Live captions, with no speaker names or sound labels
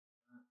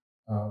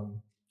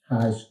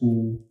high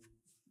school.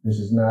 This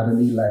is not an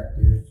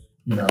elective.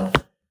 You know,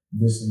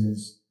 this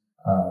is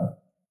uh,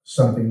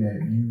 something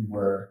that you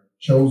were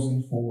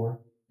chosen for,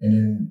 and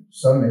in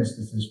some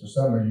instances, for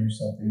some of you,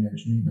 something that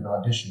you even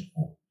auditioned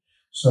for.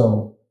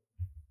 So,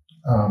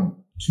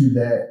 to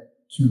that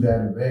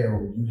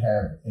avail, you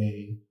have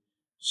a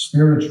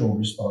spiritual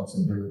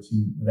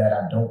responsibility that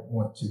I don't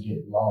want to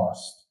get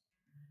lost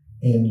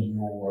in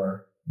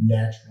your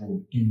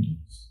natural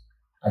duties.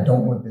 I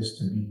don't want this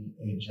to be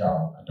a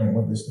job. I don't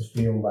want this to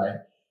feel like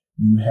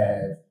you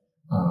have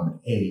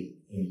a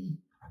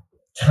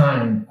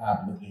time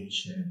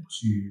obligation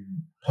to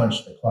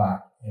punch the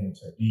clock and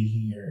to be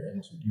here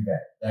and to do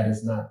that. That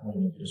is not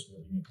going to get us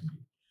where we need to be.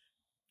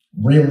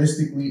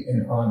 Realistically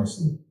and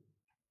honestly,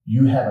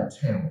 you have a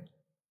talent,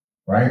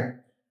 right?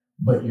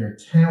 But your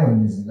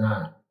talent is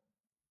not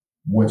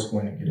what's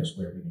going to get us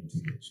where we need to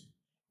get to.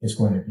 It's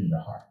going to be your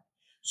heart.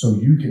 So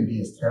you can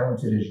be as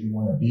talented as you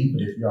want to be,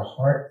 but if your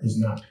heart is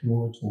not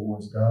pure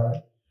towards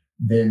God,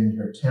 then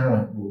your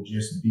talent will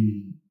just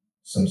be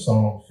some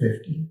Psalm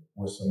 50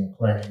 with some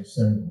clanging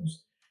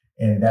cymbals.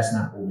 And that's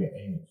not what we're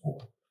aiming for.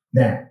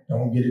 Now,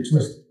 don't get it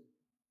twisted.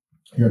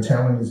 Your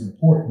talent is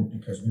important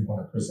because we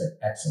want to present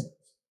excellence.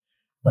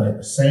 But at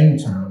the same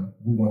time,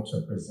 we want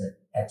to present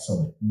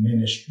excellent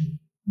ministry,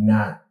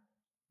 not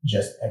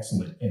just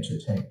excellent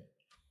entertainment.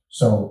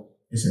 So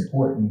it's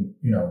important,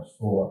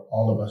 for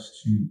all of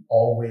us to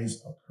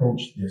always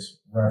approach this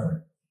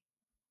reverently,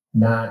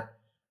 not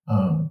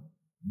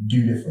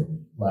dutifully,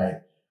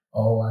 like,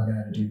 oh, I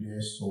got to do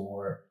this,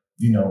 or,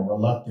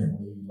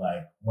 reluctantly,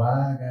 like, why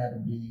I got to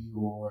be,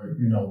 or,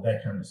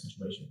 that kind of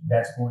situation.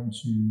 That's going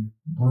to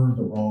brew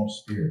the wrong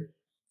spirit.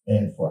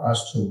 And for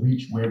us to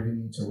reach where we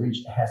need to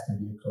reach, it has to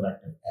be a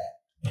collective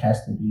act. It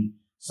has to be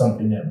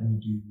something that we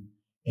do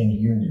in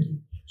unity.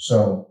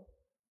 So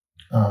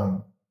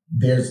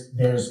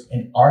there's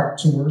an art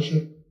to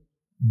worship,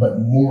 but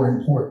more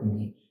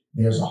importantly,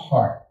 there's a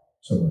heart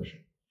to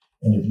worship.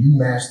 And if you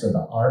master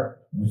the art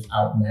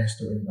without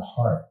mastering the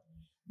heart,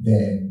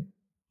 then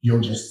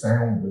you'll just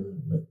sound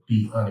good, but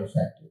be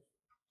ineffective.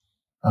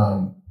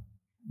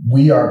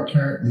 We are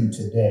currently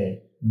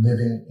today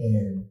living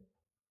in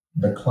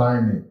the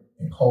climate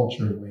and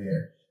culture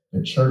where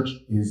the church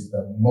is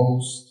the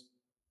most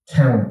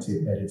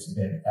talented that it's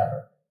been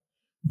ever.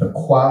 The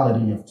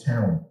quality of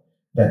talent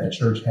that the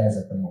church has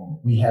at the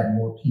moment. We have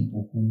more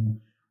people who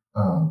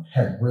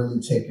have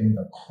really taken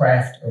the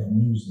craft of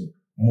music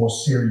more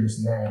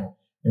serious now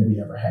than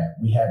we ever have.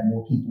 We have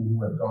more people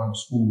who have gone to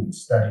school and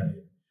studied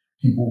it.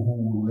 People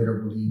who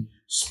literally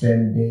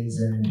spend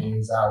days in and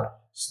days out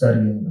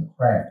studying the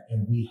craft.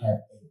 And we have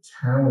a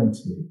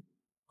talented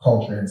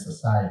culture and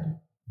society.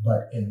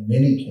 But in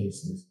many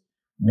cases,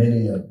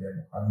 many of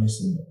them are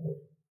missing the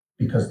oil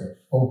because their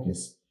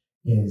focus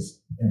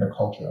is in the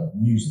culture of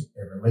music.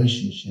 Their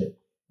relationship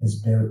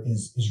is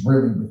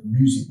really with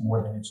music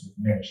more than it's with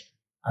ministry.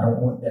 I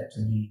don't want that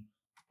to be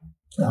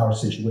our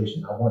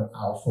situation. I want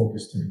our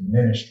focus to be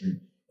ministry,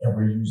 and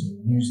we're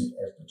using music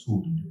as the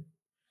tool to do it.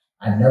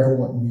 I never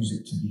want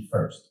music to be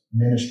first.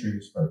 Ministry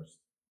is first,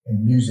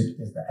 and music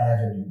is the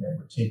avenue that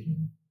we're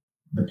taking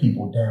the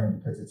people down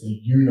because it's a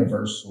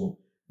universal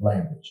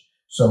language.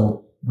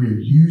 So we're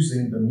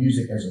using the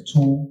music as a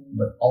tool,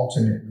 but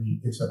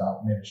ultimately it's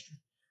about ministry.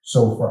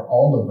 So for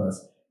all of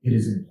us, it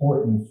is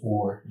important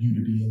for you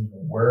to be in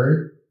the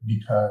word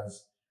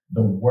because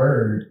the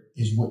word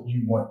is what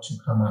you want to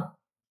come out,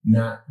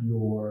 not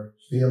your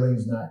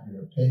feelings, not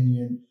your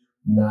opinion,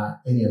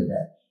 not any of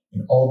that.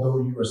 And although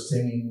you are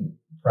singing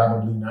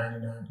probably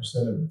 99%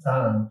 of the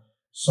time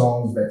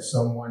songs that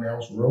someone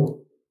else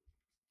wrote,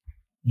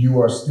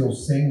 you are still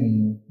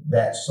singing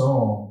that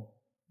song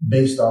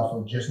based off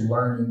of just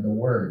learning the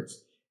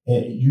words.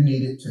 And you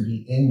need it to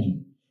be in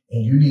you.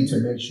 And you need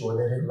to make sure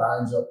that it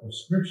lines up with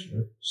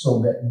scripture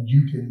so that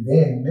you can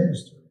then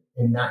minister it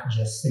and not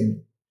just sing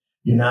it.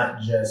 You're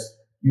not just,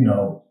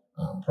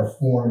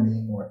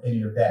 performing or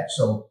any of that.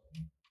 So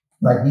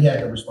like we have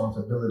the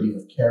responsibility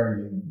of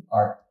carrying the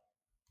ark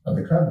of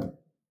the covenant.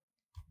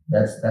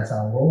 That's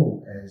our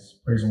role as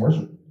praise and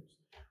worship leaders.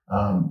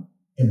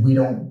 And we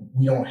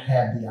don't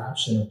have the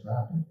option of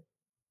dropping it.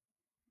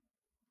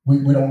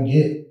 We don't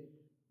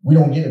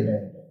get a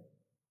bad day.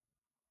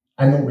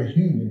 I know we're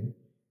human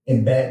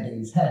and bad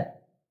days happen.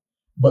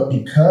 But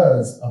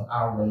because of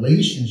our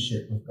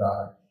relationship with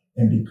God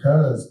and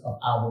because of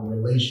our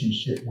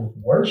relationship with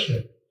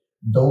worship,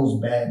 those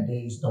bad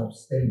days don't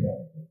stay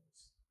bad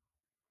days.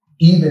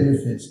 Even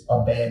if it's a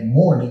bad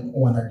morning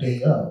on a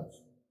day of,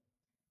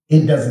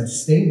 it doesn't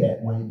stay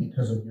that way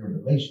because of your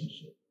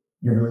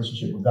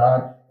relationship with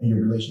God and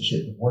your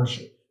relationship with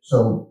worship.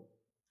 So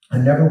I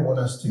never want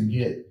us to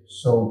get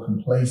so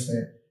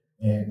complacent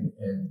and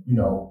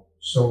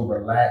so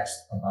relaxed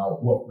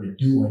about what we're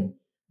doing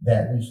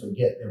that we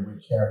forget that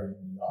we're carrying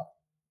the ark.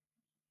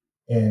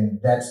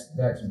 And that's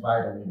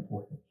vitally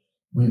important.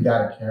 We've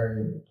got to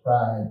carry it with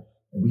pride,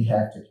 and we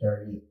have to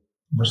carry it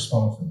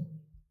responsibly.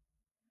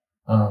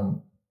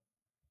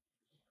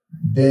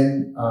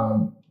 Then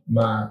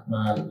my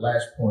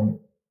last point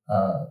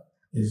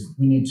is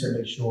we need to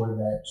make sure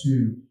that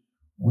too,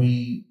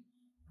 we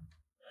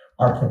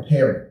are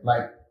prepared.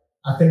 Like,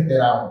 I think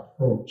that our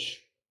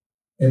approach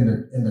in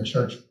the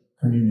church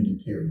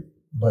community period,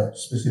 but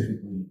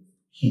specifically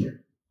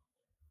here,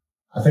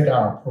 I think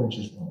our approach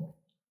is wrong.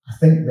 I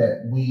think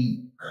that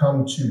we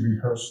come to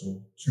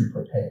rehearsal to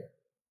prepare.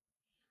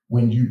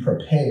 When you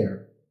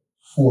prepare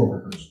for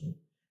rehearsal,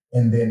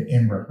 and then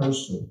in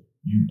rehearsal,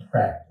 you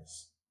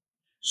practice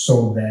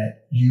so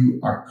that you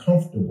are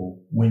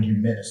comfortable when you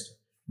minister.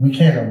 We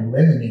can't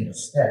eliminate a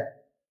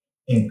step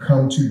and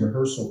come to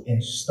rehearsal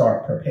and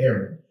start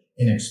preparing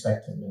and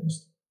expect to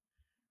minister.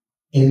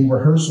 In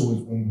rehearsal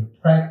is when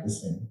we're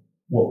practicing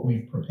what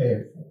we've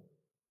prepared for.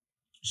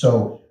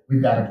 So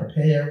we've got to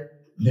prepare,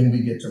 then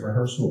we get to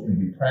rehearsal and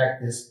we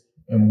practice.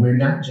 And we're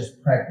not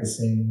just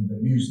practicing the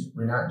music.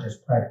 We're not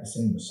just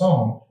practicing the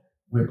song.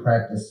 We're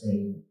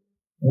practicing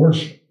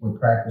worship. We're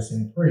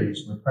practicing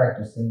praise. We're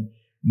practicing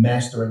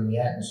mastering the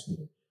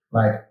atmosphere.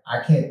 Like,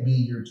 I can't be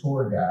your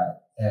tour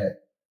guide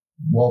at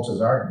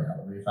Walter's Art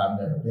Gallery if I've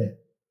never been.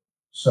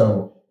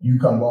 So you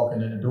come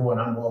walking in the door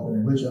and I'm walking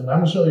in with you. I'm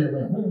going to show you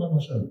around. What am I going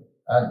to show you?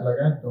 I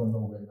don't know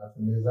where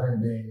nothing is. I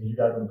ain't been here. You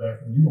got to go to the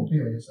bathroom. You're going to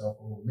peel yourself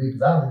over me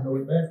because I don't even know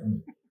where the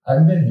bathroom is. I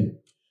haven't been here.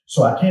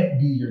 So I can't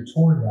be your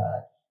tour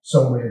guide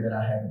somewhere that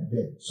I haven't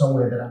been,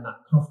 somewhere that I'm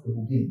not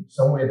comfortable being,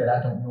 somewhere that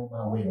I don't know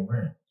my way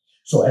around.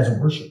 So as a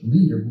worship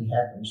leader, we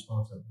have the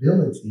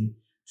responsibility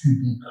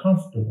to be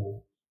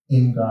comfortable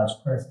in God's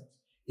presence.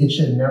 It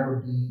should never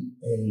be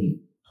a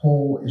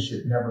pull. It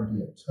should never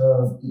be a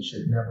tug. It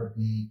should never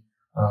be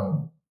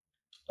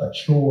a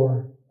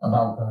chore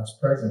about God's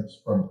presence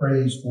from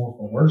praise or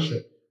from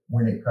worship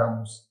when it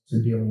comes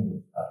to dealing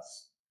with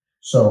us.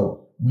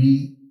 So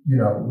we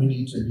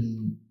need to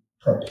be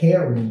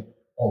preparing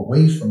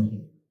away from here.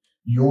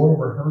 Your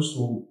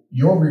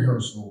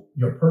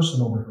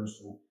personal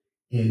rehearsal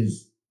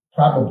is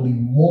probably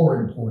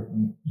more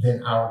important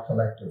than our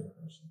collective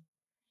rehearsal.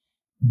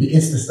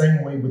 It's the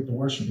same way with the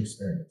worship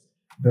experience.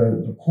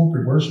 The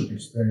corporate worship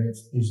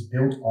experience is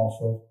built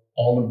off of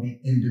all of the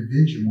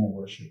individual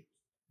worship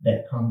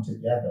that come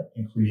together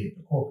and create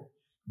the corporate.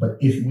 But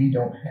if we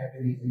don't have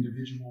any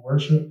individual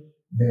worship,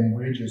 then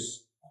we're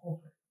just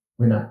corporate.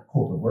 We're not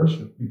corporate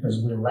worship because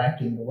we're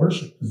lacking the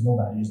worship because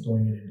nobody is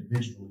doing it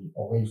individually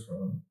away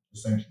from the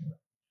sanctuary.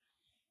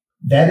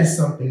 That is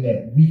something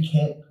that we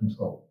can't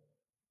control.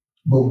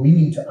 But we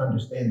need to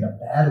understand the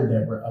battle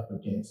that we're up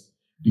against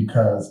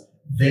because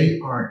they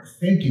aren't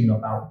thinking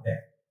about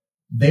that.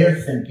 They're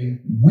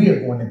thinking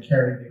we're going to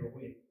carry their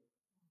weight.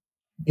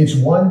 It's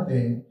one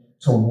thing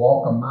to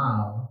walk a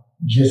mile,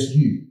 just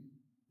you.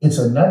 It's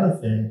another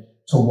thing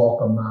to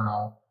walk a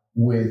mile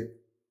with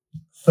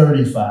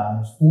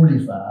 35,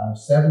 45,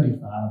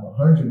 75,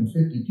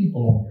 150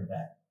 people on your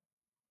back.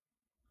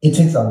 It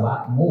takes a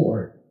lot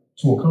more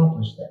to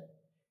accomplish that.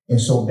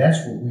 And so that's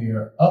what we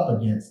are up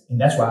against.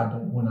 And that's why I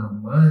don't want our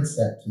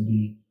mindset to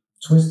be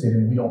twisted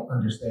and we don't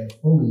understand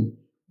fully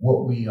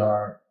what we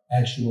are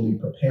actually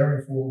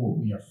preparing for, what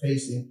we are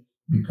facing,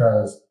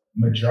 because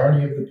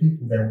majority of the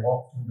people that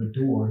walk through the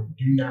door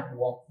do not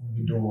walk through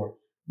the door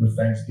with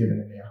thanksgiving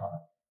in their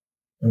heart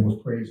and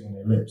with praise on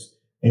their lips.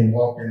 They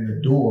walk in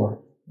the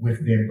door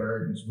with their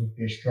burdens, with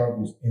their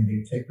struggles, and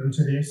they take them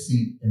to their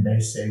seat and they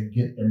say,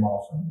 get them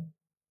off of me.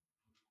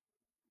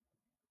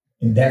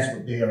 And that's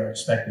what they are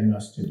expecting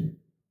us to do,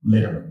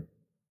 literally.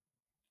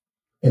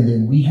 And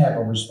then we have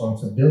a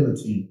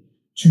responsibility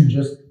to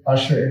just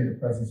usher in the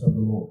presence of the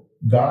Lord.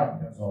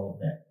 God does all of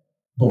that.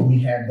 But we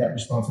have that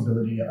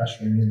responsibility of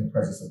ushering in the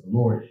presence of the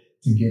Lord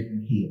to get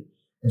him here.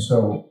 And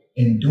so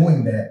in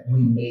doing that, we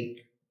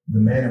make the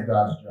man of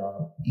God's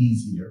job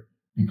easier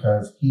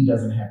because he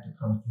doesn't have to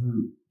come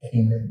through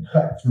and then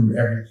cut through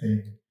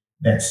everything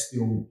that's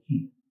still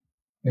here.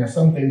 Now,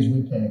 some things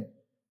we can't,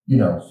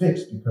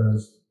 fix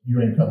because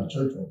you ain't come to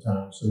church on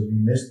time, so you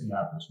missed the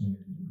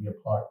opportunity to be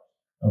a part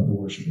of the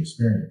worship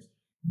experience.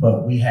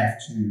 But we have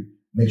to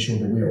make sure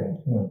that we're on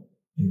point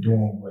in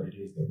doing what it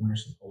is that we're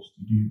supposed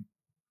to do.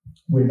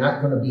 We're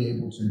not going to be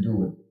able to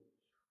do it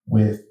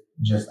with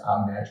just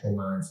our natural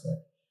mindset.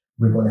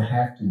 We're going to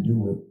have to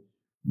do it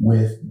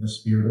with the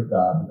Spirit of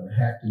God. We're going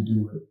to have to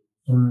do it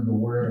through the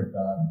Word of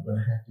God. We're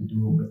going to have to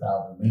do it with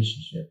our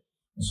relationship.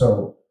 And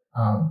so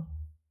I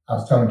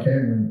was telling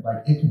Cameron,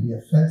 it can be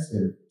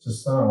offensive to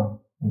some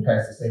when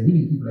pastors say, we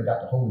need people that got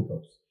the Holy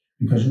Ghost.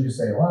 Because you can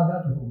say, oh, I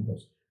got the Holy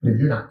Ghost. But if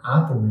you're not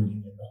operating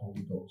in the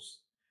Holy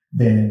Ghost,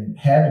 then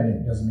having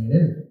it doesn't mean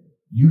anything.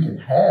 You can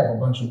have a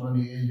bunch of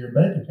money in your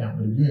bank account,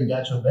 but if you ain't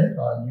got your bank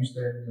card and you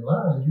stand in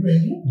line, you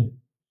ain't getting it.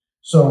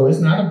 So it's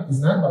not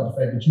about the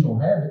fact that you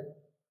don't have it,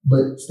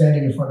 but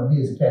standing in front of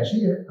me as a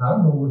cashier, I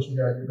don't know what you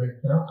got in your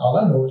bank account. All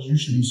I know is you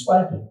should be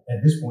swiping.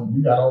 At this point,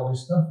 you got all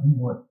this stuff you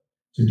want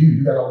to do.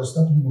 You got all this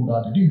stuff you want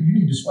God to do. You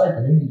need to swipe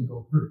it. They need to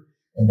go through.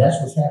 And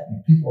that's what's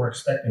happening. People are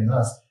expecting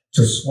us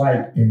to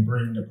swipe and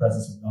bring the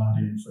presence of God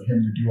in for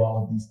him to do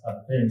all of these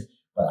other things.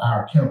 But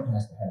our account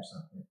has to have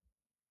something.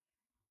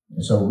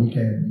 And so we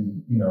can't be,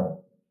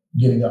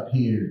 getting up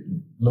here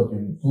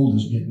looking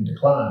foolish, getting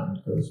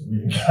declined because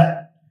we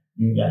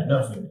ain't got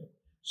nothing.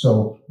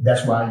 So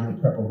that's why your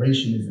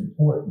preparation is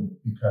important,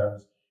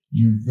 because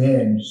you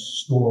then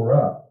store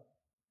up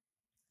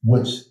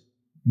what's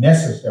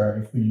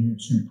necessary for you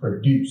to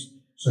produce.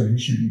 So you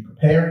should be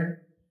preparing,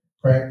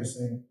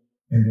 practicing,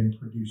 and then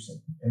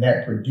producing. And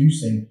that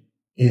producing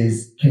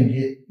can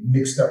get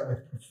mixed up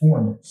with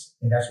performance.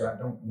 And that's what I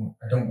don't want.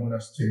 I don't want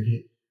us to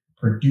get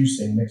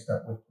producing mixed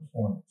up with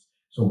performance.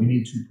 So we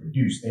need to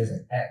produce. There's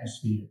an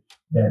atmosphere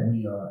that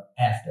we are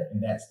after,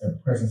 and that's the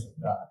presence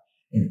of God.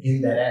 And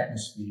in that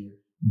atmosphere,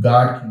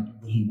 God can do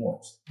what he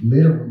wants.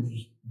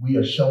 Literally, we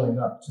are showing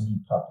up to be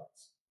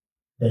puppets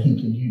that he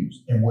can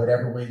use in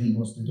whatever way he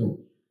wants to do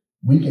it.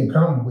 We can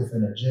come with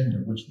an agenda,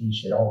 which we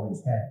should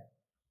always have.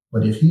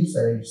 But if he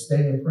says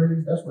stay in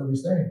praise, that's where we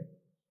stand.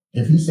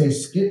 If he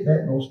says skip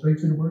that, go straight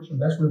to the worship,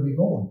 that's where we're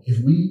going.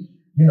 If we,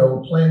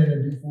 planning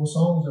to do 4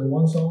 songs and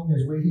 1 song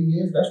is where he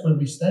is, that's where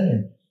we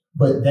stand.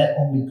 But that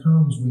only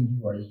comes when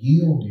you are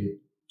yielded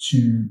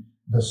to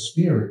the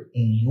Spirit,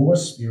 and your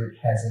spirit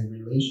has a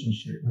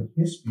relationship with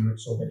his Spirit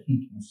so that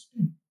he can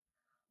speak.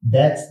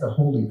 That's the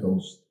Holy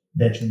Ghost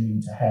that you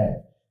need to have,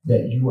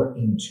 that you are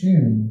in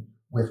tune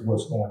with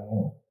what's going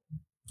on.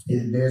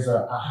 There's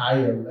a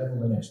higher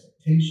level and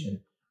expectation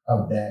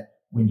of that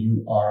when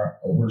you are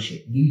a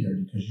worship leader,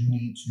 because you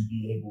need to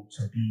be able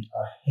to be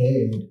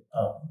ahead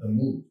of the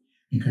move,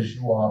 because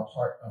you are a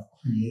part of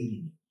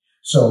creating it.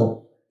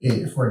 So,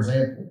 for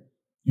example,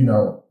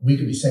 we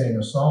could be singing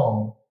a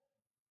song,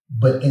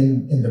 but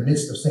in the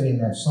midst of singing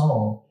that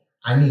song,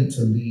 I need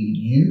to lead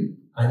you,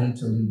 I need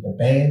to lead the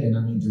band, and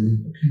I need to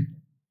lead the people.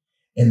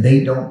 And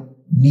they don't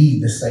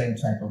need the same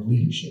type of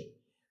leadership.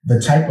 The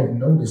type of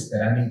notice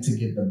that I need to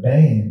give the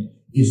band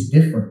is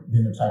different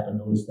than the type of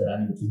notice that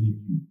I need to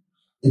give you.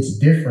 It's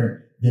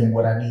different than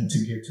what I need to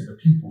give to the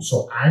people.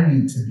 So I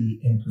need to be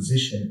in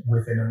position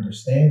with an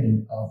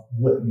understanding of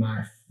what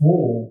my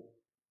full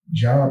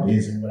job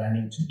is and what I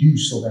need to do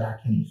so that I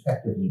can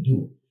effectively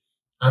do it.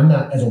 I'm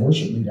not, as a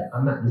worship leader,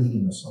 I'm not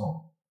leading a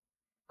song.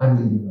 I'm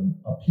leading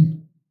a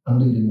people. I'm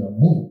leading a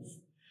move.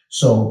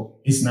 So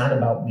it's not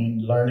about me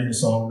learning the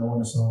song, knowing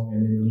the song,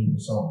 and then leading the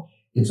song.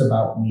 It's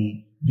about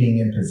me being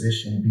in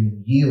position,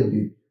 being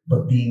yielded,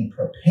 but being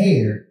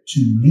prepared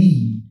to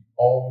lead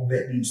all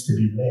that needs to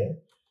be led.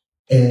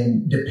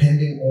 And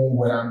depending on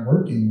what I'm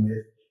working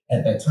with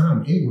at that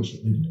time, a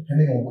worship leader,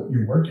 depending on what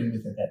you're working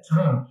with at that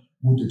time,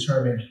 will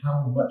determine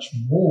how much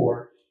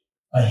more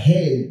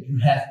ahead you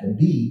have to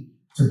be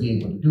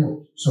able to do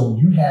it. So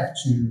you have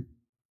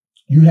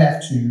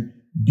to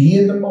be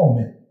in the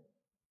moment,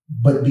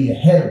 but be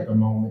ahead of the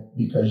moment,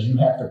 because you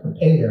have to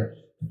prepare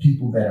the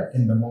people that are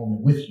in the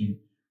moment with you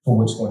for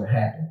what's going to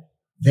happen.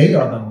 They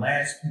are the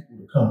last people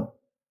to come,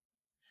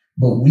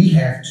 but we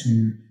have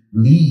to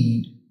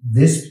lead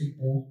this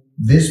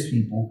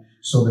people,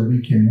 so that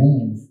we can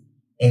move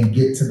and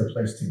get to the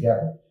place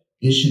together.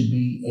 It should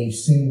be a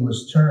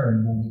seamless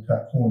turn when we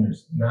cut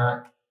corners,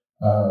 not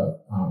a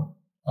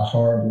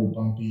horrible,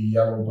 bumpy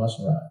yellow bus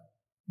ride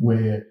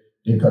where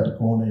they cut the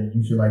corner and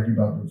you feel like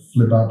you're about to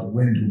flip out the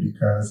window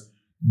because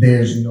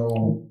there's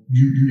no,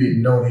 you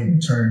didn't know they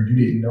would turn. You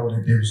didn't know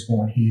that they was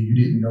going here. You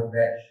didn't know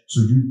that.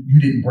 So you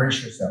didn't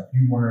brace yourself.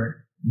 You weren't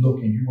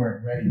looking. You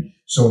weren't ready.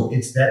 So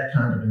it's that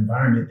kind of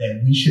environment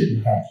that we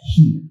shouldn't have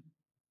here.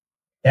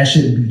 That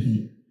shouldn't be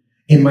here.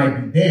 It might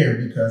be there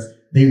because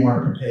they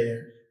weren't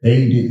prepared.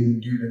 They didn't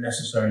do the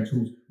necessary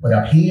tools. But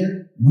up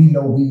here, we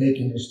know we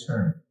making this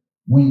turn.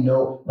 We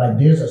know, like,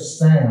 there's a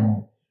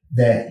sound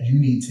that you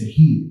need to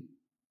hear.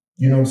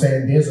 You know what I'm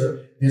saying?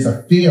 There's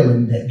a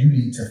feeling that you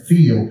need to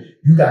feel.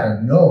 You got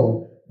to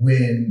know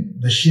when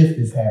the shift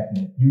is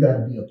happening. You got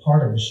to be a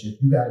part of the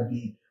shift. You got to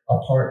be a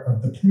part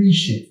of the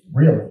pre-shift,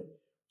 really,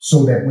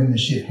 so that when the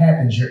shift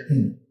happens, you're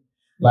in it.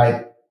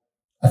 Like,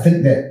 I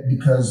think that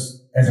because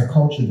as a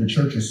culture, the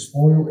church is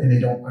spoiled and they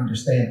don't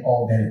understand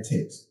all that it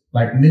takes.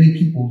 Like, many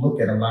people look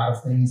at a lot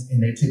of things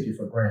and they take it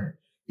for granted.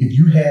 If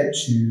you had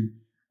to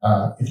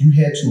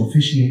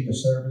officiate the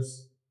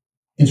service,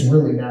 it's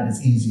really not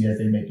as easy as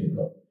they make it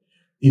look.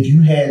 If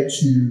you had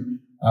to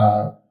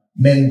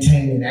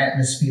maintain an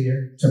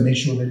atmosphere to make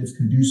sure that it's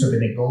conducive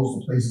and it goes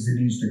the places it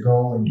needs to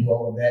go and do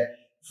all of that,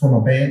 from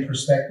a band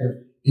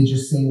perspective, it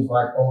just seems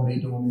like, oh, they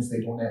doing this, they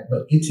doing that.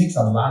 But it takes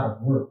a lot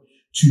of work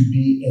to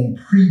be in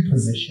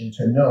pre-position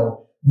to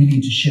know we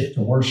need to shift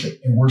to worship,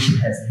 and worship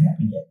hasn't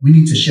happened yet. We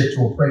need to shift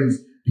to a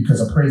praise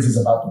because a praise is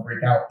about to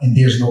break out, and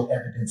there's no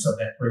evidence of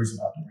that praise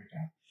about to break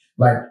out.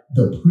 Like,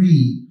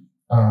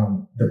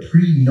 the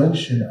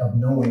pre-notion of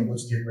knowing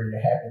what's getting ready to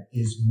happen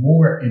is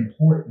more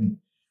important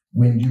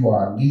when you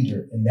are a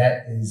leader, and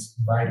that is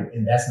vital,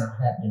 and that's not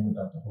happening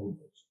without the Holy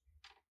Ghost.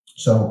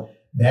 So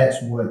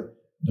that's what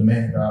the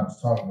man of God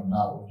was talking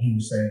about when he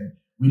was saying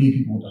we need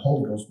people with the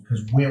Holy Ghost,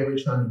 because where we're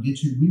trying to get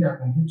to, we're not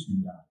going to get to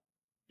without it,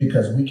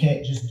 because we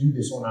can't just do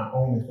this on our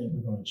own and think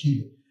we're going to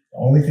achieve it. The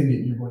only thing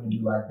that you're going to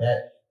do like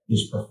that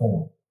is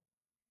perform,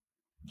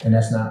 and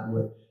that's not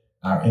what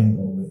our end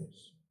goal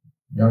is.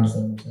 You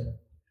understand what I'm saying?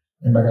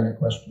 Anybody got any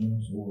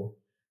questions or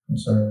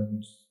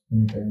concerns?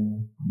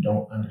 Anything you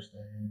don't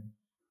understand,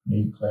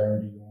 need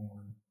clarity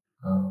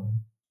on?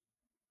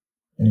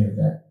 Any of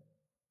that?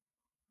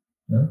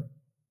 No?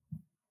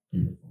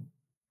 Beautiful.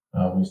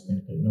 I always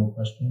think that no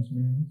questions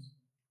means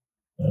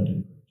that I did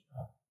a great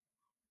job.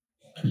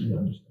 Because you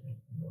understand.